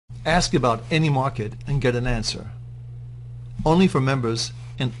Ask about any market and get an answer. Only for members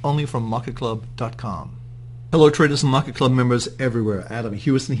and only from marketclub.com. Hello traders and Market Club members everywhere. Adam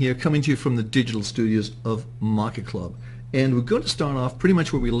Hewison here, coming to you from the digital studios of Market Club. And we're going to start off pretty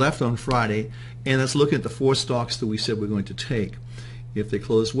much where we left on Friday, and that's looking at the four stocks that we said we're going to take if they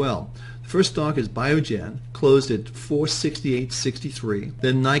close well. The first stock is Biogen, closed at 468.63.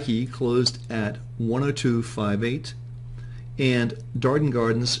 Then Nike closed at 102.58. And Darden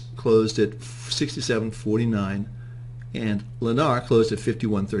Gardens closed at 67.49. And Lennar closed at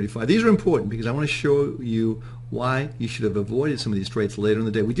 51.35. These are important because I want to show you why you should have avoided some of these trades later in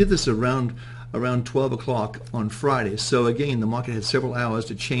the day. We did this around 12 o'clock on Friday. So again, the market had several hours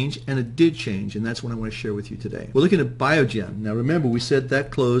to change, and it did change, and that's what I want to share with you today. We're looking at Biogen. Now remember, we said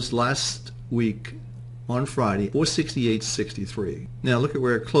that closed last week on Friday, 468.63. Now look at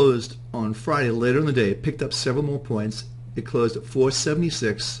where it closed on Friday later in the day. It picked up several more points. It closed at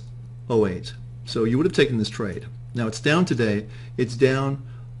 476.08. So you would have taken this trade. Now it's down today. It's down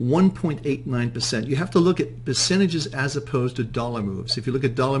 1.89%. You have to look at percentages as opposed to dollar moves. If you look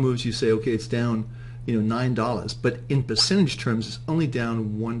at dollar moves, you say, okay, it's down, $9, but in percentage terms, it's only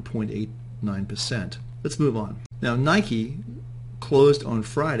down 1.89%. Let's move on. Now Nike closed on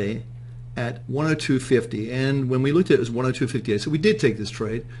Friday at 102.50, and when we looked at it, it was 102.58. So we did take this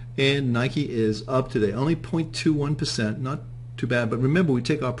trade, and Nike is up today, only 0.21%, not too bad. But remember, we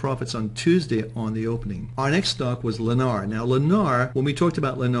take our profits on Tuesday on the opening. Our next stock was Lennar. Now Lennar, when we talked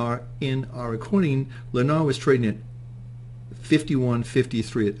about Lennar in our recording, Lennar was trading at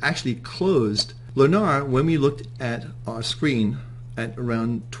 51.53. It actually closed. Lennar, when we looked at our screen at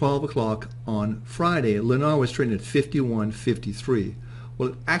around 12 o'clock on Friday, Lennar was trading at 51.53. Well,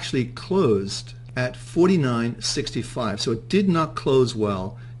 it actually closed at 49.65. So it did not close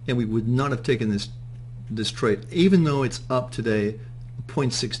well, and we would not have taken this trade, even though it's up today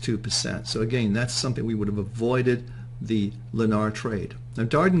 0.62%. So again, that's something we would have avoided the Lennar trade. Now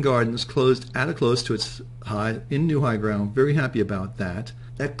Darden Gardens closed at a close to its high in new high ground. Very happy about that.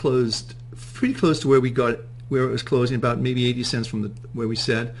 That closed pretty close to where we got it, where it was closing, about maybe 80 cents from where we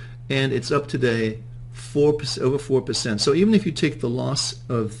said, and it's up today 4%, over 4%. So even if you take the loss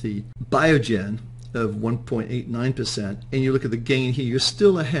of the Biogen of 1.89% and you look at the gain here, you're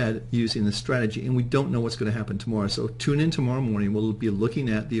still ahead using the strategy, and we don't know what's going to happen tomorrow. So tune in tomorrow morning. We'll be looking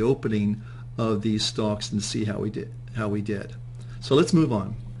at the opening of these stocks and see how we did. So let's move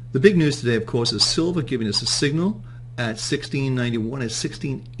on. The big news today, of course, is silver giving us a signal at 1691. It's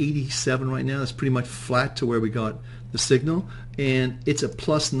 1687 right now. That's pretty much flat to where we got the signal, and it's a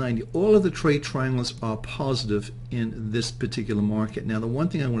plus 90. All of the trade triangles are positive in this particular market. Now the one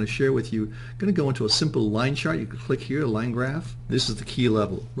thing I want to share with you, I'm going to go into a simple line chart. You can click here, a line graph. This is the key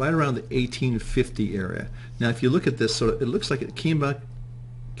level, right around the 1850 area. Now if you look at this, it looks like it came back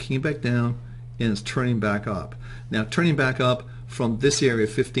down and it's turning back up. Now turning back up from this area,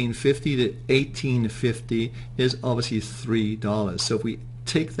 1550 to 1850, is obviously $3. So if we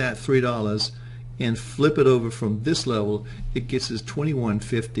take that $3 and flip it over from this level, it gets us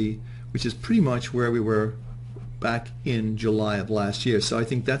 2150, which is pretty much where we were back in July of last year. So I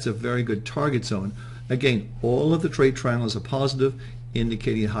think that's a very good target zone. Again, all of the trade triangles are positive,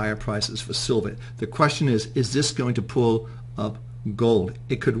 indicating higher prices for silver. The question is this going to pull up gold?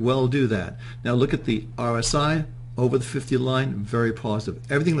 It could well do that. Now look at the RSI over the 50 line, very positive.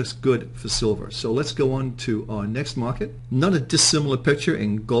 Everything looks good for silver. So let's go on to our next market. Not a dissimilar picture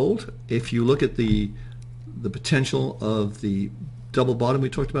in gold. If you look at the potential of the double bottom we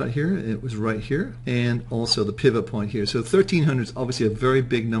talked about here, it was right here, and also the pivot point here. So 1300 is obviously a very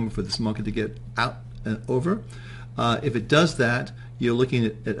big number for this market to get out and over. If it does that, you're looking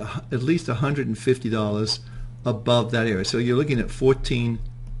at least $150 above that area. So you're looking at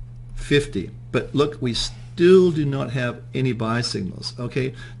 1450. But look, we still do not have any buy signals.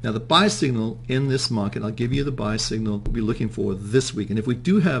 Okay, now the buy signal in this market, I'll give you the buy signal we'll be looking for this week, and if we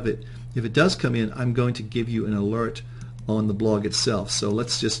do have it, if it does come in, I'm going to give you an alert on the blog itself. So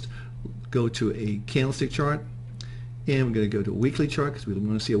let's just go to a candlestick chart, and we're going to go to a weekly chart because we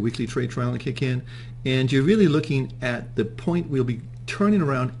want to see a weekly trade triangle kick in, and you're really looking at the point we'll be turning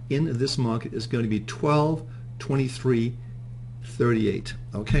around in this market is going to be 12.2338.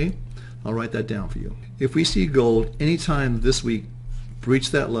 Okay, I'll write that down for you. If we see gold anytime this week breach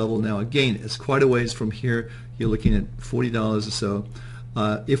that level, now again, it's quite a ways from here. You're looking at $40 or so.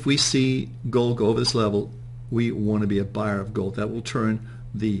 If we see gold go over this level, we want to be a buyer of gold. That will turn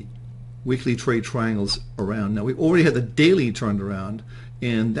the weekly trade triangles around. Now we already had the daily turned around,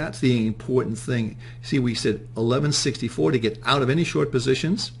 and that's the important thing. See, we said 1164 to get out of any short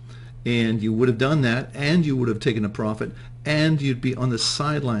positions, and you would have done that, and you would have taken a profit and you'd be on the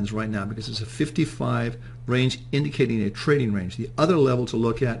sidelines right now because it's a 55 range indicating a trading range. The other level to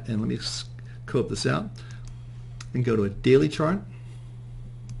look at, and let me scope this out and go to a daily chart.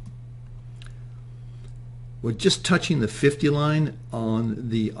 We're just touching the 50 line on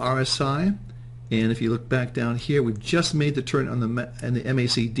the RSI, and if you look back down here, we've just made the turn on the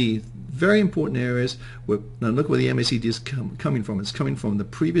MACD. Very important areas. Now look where the MACD is coming from. It's coming from the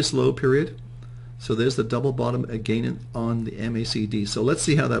previous low period. So there's the double bottom again on the MACD. So let's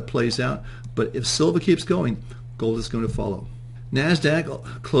see how that plays out. But if silver keeps going, gold is going to follow.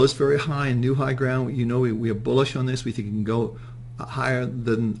 NASDAQ closed very high and new high ground. You know we are bullish on this. We think it can go higher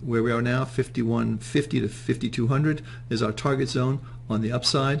than where we are now. 5150 to 5200 is our target zone on the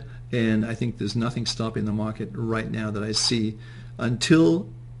upside. And I think there's nothing stopping the market right now that I see until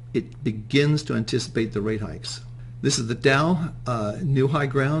it begins to anticipate the rate hikes. This is the Dow, new high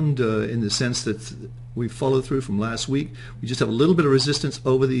ground in the sense that we followed through from last week. We just have a little bit of resistance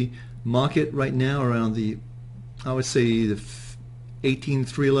over the market right now around the, I would say, the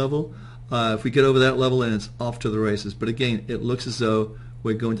 18.3 level. If we get over that level, then it's off to the races. But again, it looks as though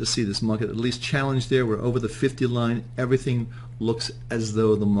we're going to see this market at least challenged there. We're over the 50 line. Everything looks as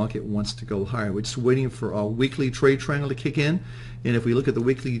though the market wants to go higher. We're just waiting for our weekly trade triangle to kick in. And if we look at the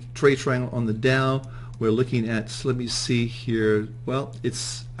weekly trade triangle on the Dow, we're looking at, so let me see here, well,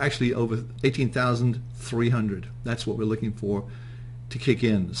 it's actually over 18,300. That's what we're looking for to kick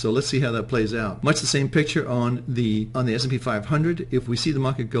in. So let's see how that plays out. Much the same picture on the S&P 500. If we see the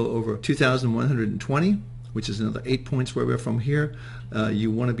market go over 2,120, which is another 8 points where we're from here,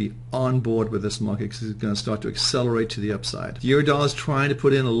 you want to be on board with this market because it's going to start to accelerate to the upside. The euro dollar is trying to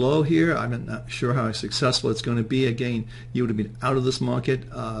put in a low here. I'm not sure how successful it's going to be. Again, you would have been out of this market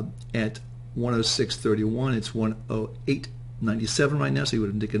at 106.31. It's 108.97 right now, so you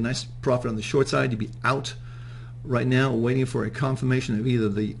would have taken a nice profit on the short side. You'd be out right now waiting for a confirmation of either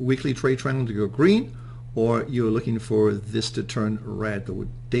the weekly trade triangle to go green, or you're looking for this to turn red, the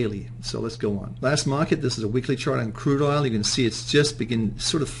daily. So let's go on. Last market, this is a weekly chart on crude oil. You can see it's just begin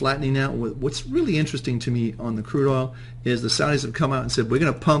sort of flattening out. What's really interesting to me on the crude oil is the Saudis have come out and said, we're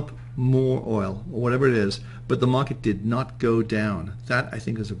going to pump more oil, or whatever it is, but the market did not go down. That, I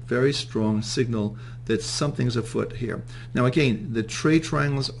think, is a very strong signal that something's afoot here. Now, again, the trade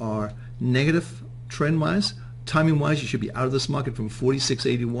triangles are negative trend-wise. Timing-wise, you should be out of this market from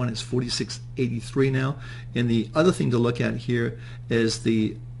 46.81. It's 46.83 now. And the other thing to look at here is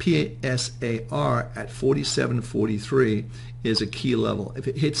the PSAR at 47.43 is a key level. If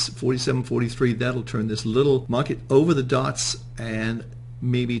it hits 47.43, that'll turn this little market over the dots and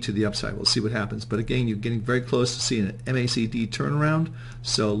maybe to the upside. We'll see what happens. But again, you're getting very close to seeing an MACD turnaround.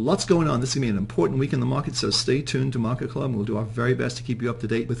 So lots going on. This is going to be an important week in the market, so stay tuned to Market Club, and we'll do our very best to keep you up to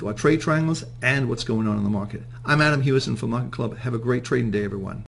date with our trade triangles and what's going on in the market. I'm Adam Hewison for Market Club. Have a great trading day, everyone.